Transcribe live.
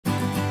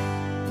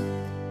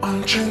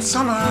Onchain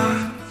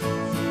summer,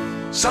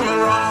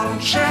 summer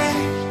Onchain,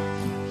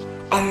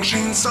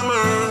 Onchain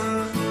summer,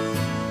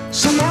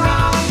 summer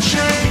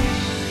Onchain.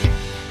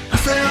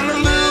 Nothing to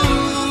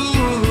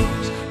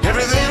lose,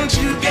 everything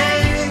to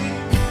gain.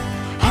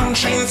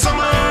 Onchain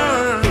summer,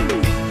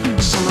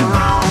 summer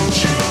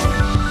Onchain.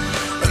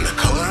 When the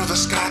color of the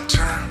sky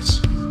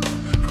turns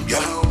from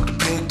yellow to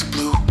pink to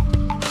blue,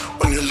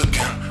 when you're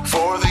looking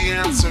for the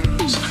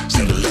answers,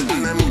 instead of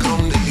letting them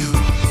come to you,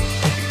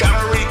 you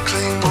gotta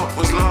reclaim what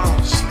was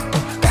lost,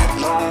 that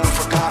long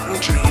forgotten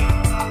dream.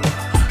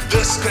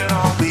 This could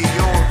all be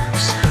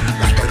yours,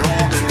 like an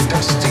old and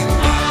dusty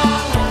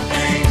all our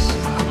days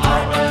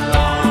all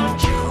belong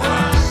to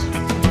us.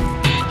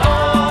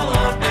 All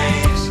our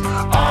days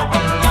all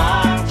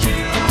belong to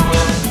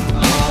us.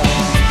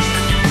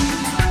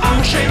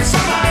 Onchain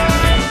summer,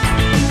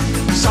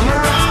 summer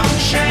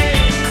Onchain,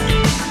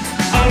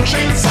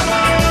 Onchain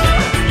summer,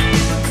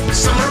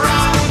 summer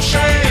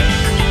Onchain.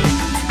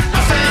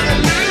 Nothing to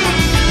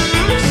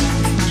lose,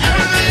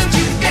 everything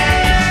to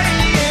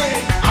gain.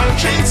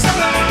 Onchain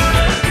summer,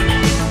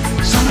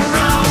 summer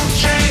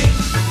Onchain.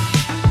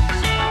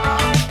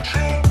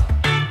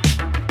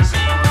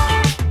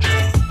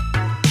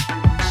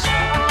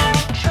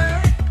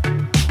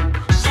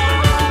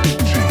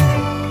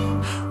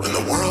 When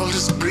the world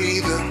is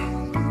breathing,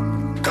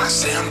 got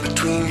sand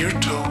between your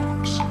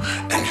toes,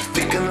 and you're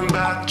thinking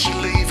about you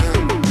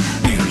leaving,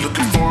 and you're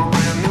looking for a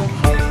brand new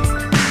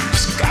home. The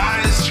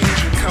sky is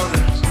changing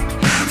colors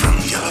from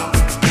yellow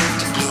to pink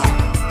to blue,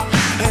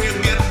 and you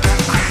get that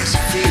crazy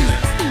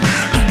feeling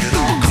like it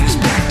all comes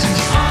back to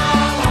you.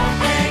 All our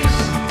days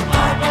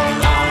all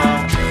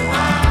belong to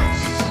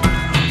us.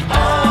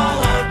 All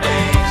our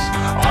days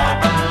all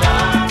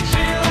belong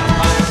to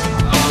us.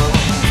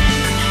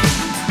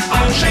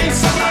 Onchain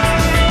summer,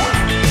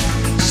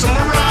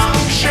 summer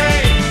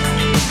Onchain,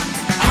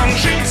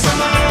 Onchain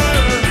summer,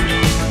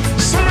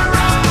 summer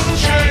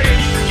Onchain.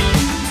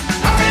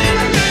 Nothing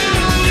to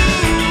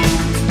lose,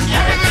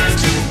 everything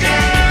to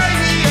gain.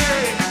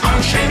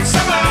 Onchain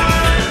summer,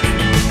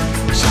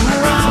 summer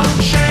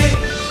Onchain.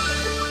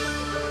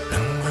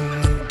 And when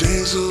the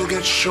days will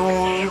get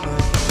shorter,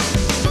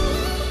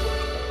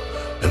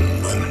 and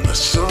when the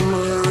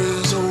summer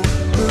is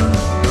over,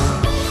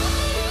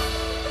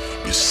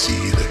 you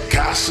see the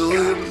castle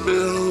you're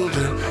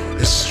building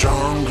is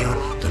stronger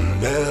than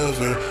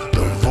ever.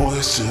 The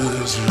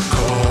voices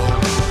recall.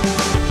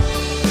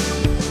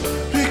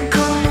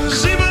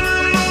 Because even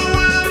in the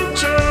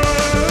winter,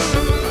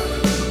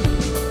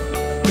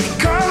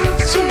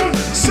 because you're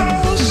so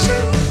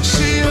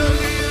sincere,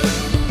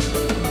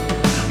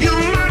 you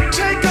might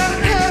take a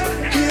hit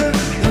here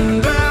and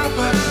there,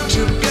 but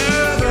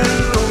together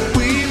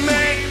we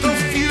make the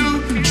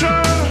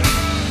future.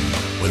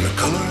 When the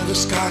color of the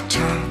sky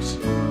turns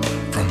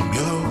from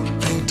yellow to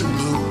pink to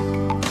blue,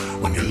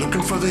 when you're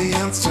looking for the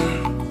answer,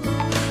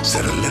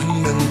 instead of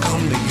letting them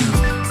come to you,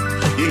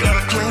 you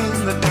gotta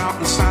claim the doubt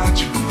inside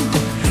you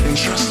and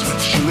trust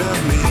what you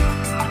have made,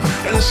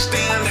 and it's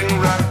standing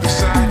right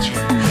beside you.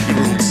 Your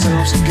own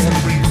selves get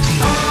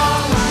redeemed.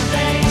 All our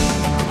days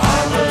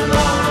all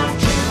belong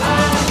to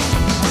us.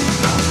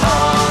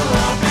 All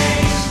our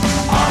days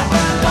all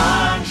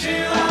belong to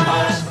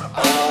us.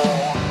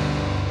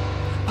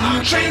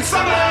 Onchain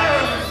summer,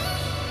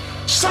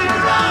 summer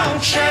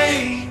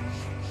Onchain,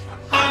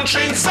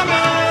 Onchain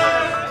summer,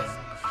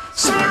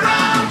 summer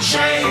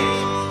Onchain.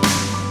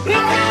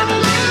 Nothing